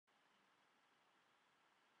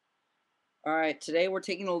Alright, today we're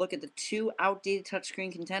taking a look at the two outdated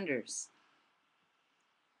touchscreen contenders.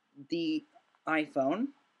 The iPhone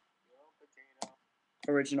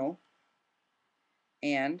original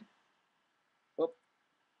and whoop,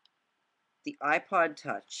 the iPod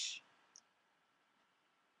Touch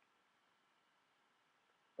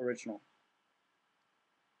original.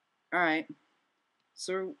 Alright,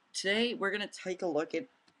 so today we're going to take a look at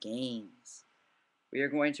games. We are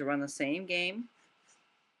going to run the same game,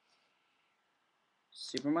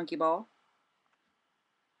 Super Monkey Ball,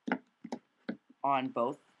 on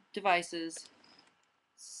both devices.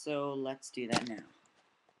 So let's do that now.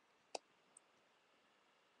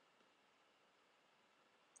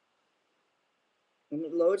 And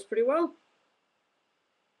it loads pretty well.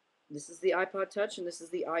 This is the iPod Touch and this is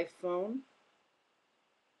the iPhone.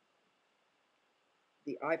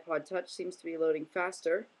 The iPod Touch seems to be loading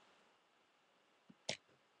faster.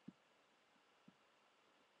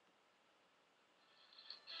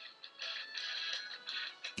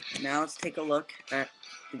 Now let's take a look at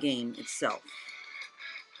the game itself.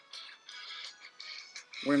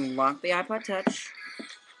 We're going to lock the iPod Touch.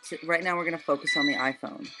 Right now we're going to focus on the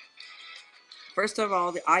iPhone. First of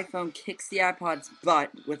all, the iPhone kicks the iPod's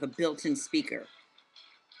butt with a built-in speaker.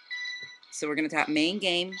 So we're going to tap main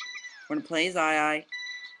game. We're going to play Zai,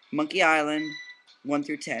 Monkey Island, 1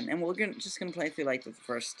 through 10. And we're just going to play through like the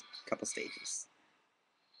first couple stages.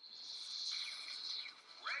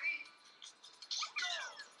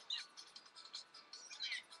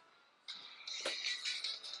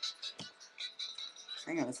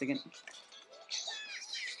 Hang on a second.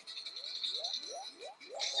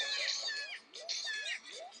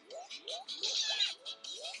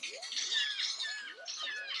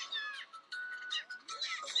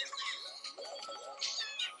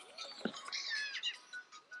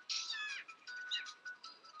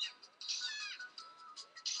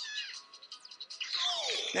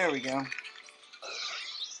 There we go.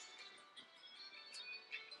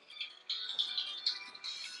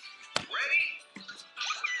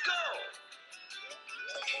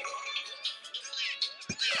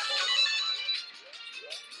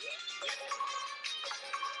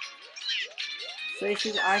 So you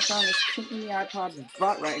see the iPhone is kicking the iPod's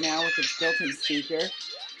butt right now with its built-in speaker.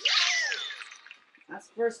 That's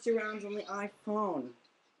the first 2 rounds on the iPhone.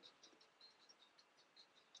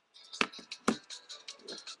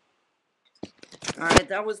 Alright,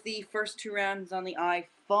 that was the first 2 rounds on the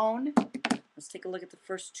iPhone. Let's take a look at the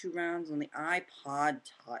first 2 rounds on the iPod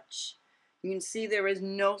Touch. You can see there is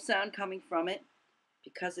no sound coming from it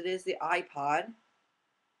because it is the iPod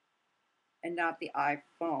and not the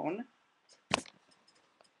iPhone.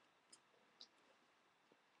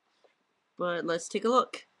 But let's take a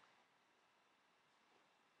look.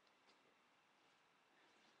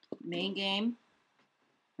 Main game,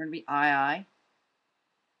 we're going to be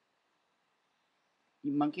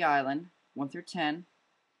Monkey Island, 1 through 10.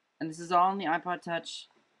 And this is all on the iPod Touch.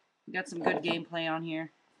 We got some good gameplay on here.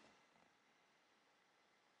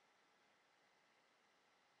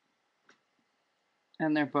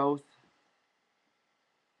 And they're both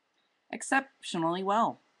exceptionally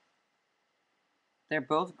well. They're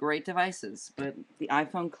both great devices, but the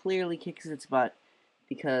iPhone clearly kicks its butt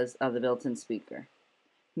because of the built-in speaker.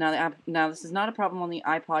 Now this is not a problem on the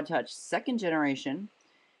iPod Touch 2nd generation,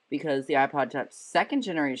 because the iPod Touch 2nd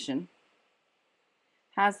generation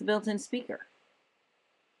has the built-in speaker.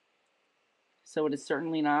 So it is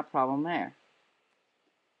certainly not a problem there.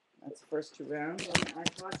 That's the first 2 rounds on the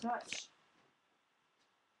iPod Touch.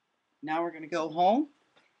 Now we're going to go home.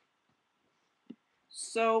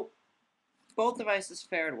 So both devices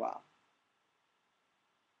fared well.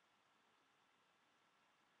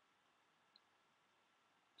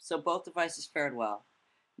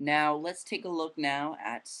 Now let's take a look now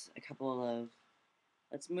at a couple of,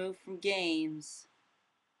 let's move from games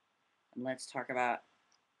and let's talk about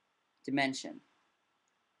dimension.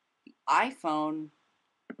 The iPhone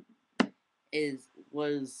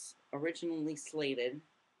was originally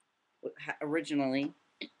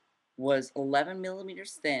was 11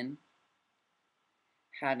 millimeters thin,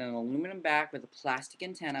 had an aluminum back with a plastic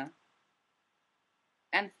antenna,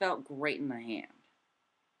 and felt great in the hand.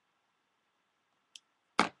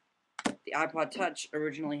 The iPod Touch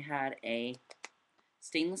originally had a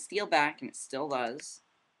stainless steel back, and it still does,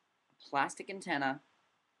 a plastic antenna,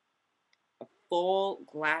 a full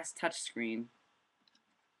glass touchscreen.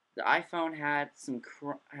 The iPhone had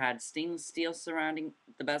had stainless steel surrounding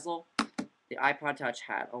the bezel. The iPod Touch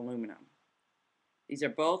had aluminum. These are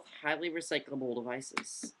both highly recyclable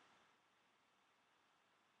devices.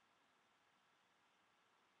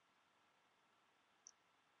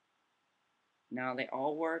 Now they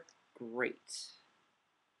all work great.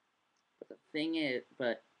 But the thing is,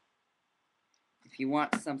 if you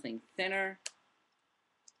want something thinner,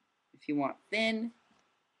 if you want thin,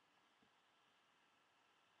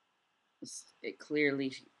 it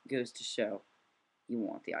clearly goes to show you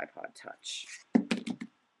want the iPod Touch.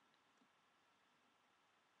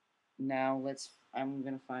 Now I'm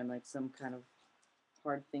gonna find like some kind of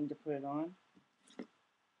hard thing to put it on.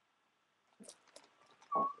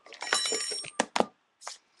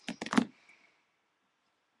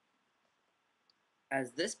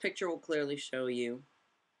 As this picture will clearly show you,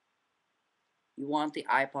 you want the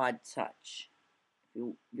iPod Touch if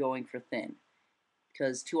you're going for thin.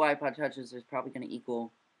 Because 2 iPod Touches is probably going to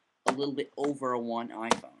equal a little bit over a 1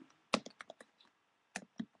 iPhone.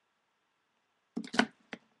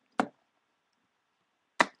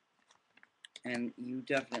 And you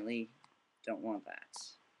definitely don't want that.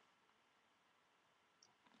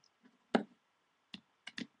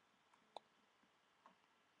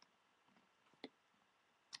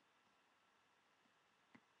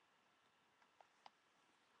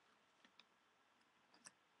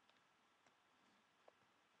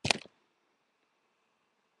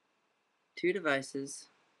 Two devices,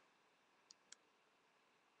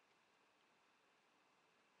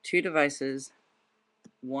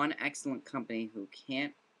 one excellent company who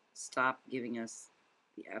can't stop giving us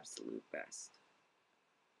the absolute best.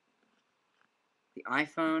 The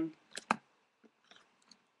iPhone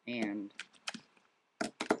and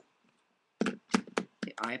the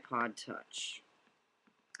iPod Touch.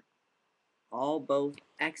 All both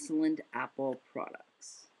excellent Apple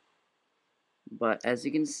products. But as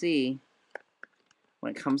you can see,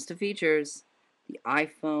 when it comes to features, the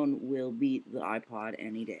iPhone will beat the iPod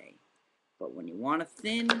any day. But when you want a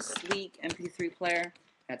thin, sleek MP3 player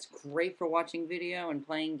that's great for watching video and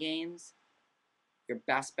playing games, your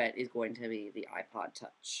best bet is going to be the iPod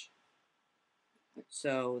Touch.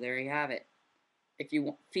 So there you have it. If you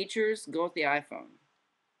want features, go with the iPhone.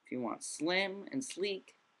 If you want slim and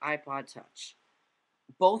sleek, iPod Touch.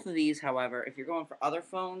 Both of these, however, if you're going for other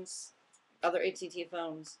phones, other AT&T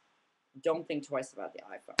phones, don't think twice about the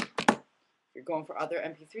iPhone. If you're going for other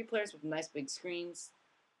MP3 players with nice big screens,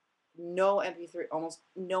 almost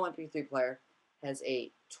no MP3 player has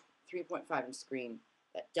a 3.5-inch screen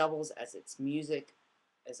that doubles as its music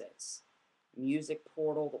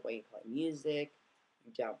portal, the way you play music,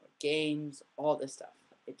 you download games, all this stuff.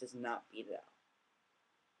 It does not beat it out.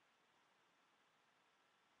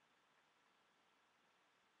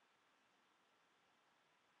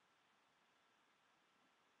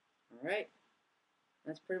 Alright,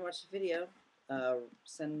 that's pretty much the video.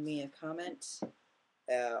 Send me a comment.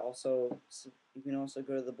 You can also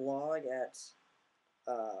go to the blog at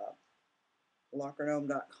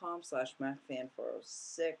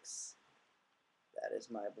lockergnome.com/MacFan406. That is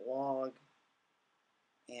my blog,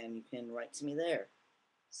 and you can write to me there.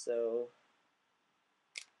 So,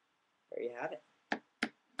 there you have it.